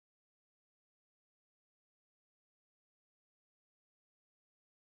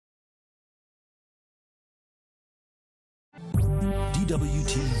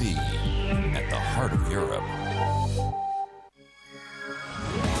DWTV, at the heart of Europe.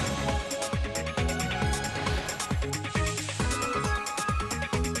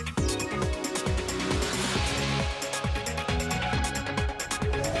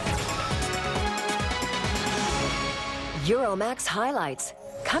 Euromax highlights.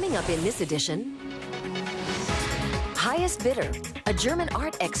 Coming up in this edition, Highest Bidder, a German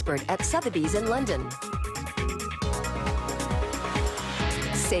art expert at Sotheby's in London.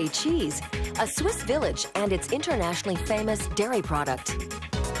 Say Cheese, a Swiss village and its internationally famous dairy product.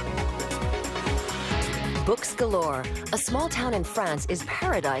 Books Galore, a small town in France is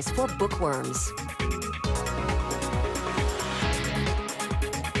paradise for bookworms.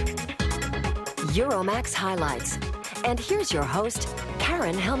 Euromax highlights. And here's your host,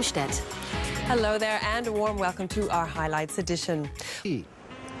 Karen Helmstedt. Hello there and a warm welcome to our Highlights edition.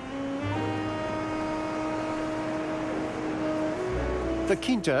 The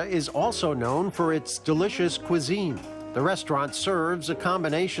Quinta is also known for its delicious cuisine. The restaurant serves a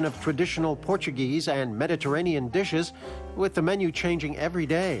combination of traditional Portuguese and Mediterranean dishes, with the menu changing every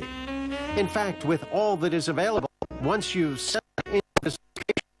day. In fact, with all that is available, once you've settled into this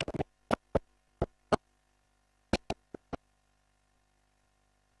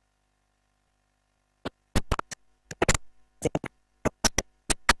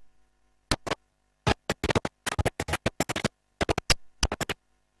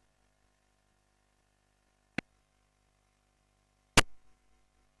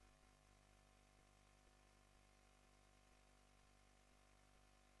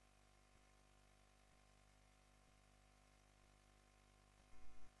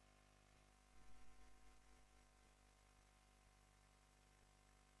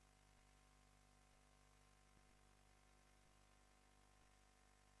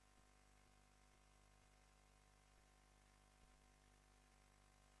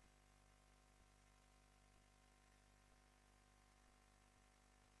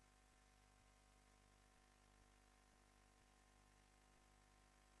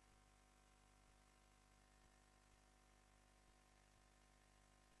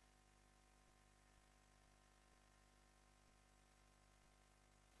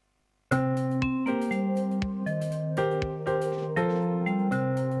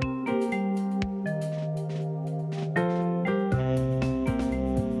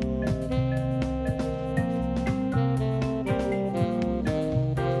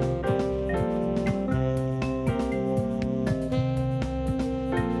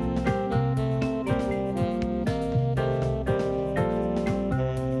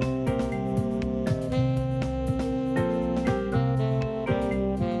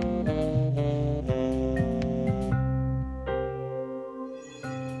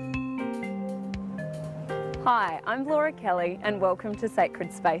Hi, I'm Laura Kelly and welcome to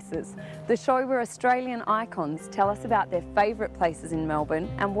Sacred Spaces, the show where Australian icons tell us about their favourite places in Melbourne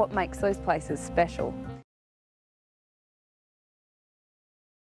and what makes those places special.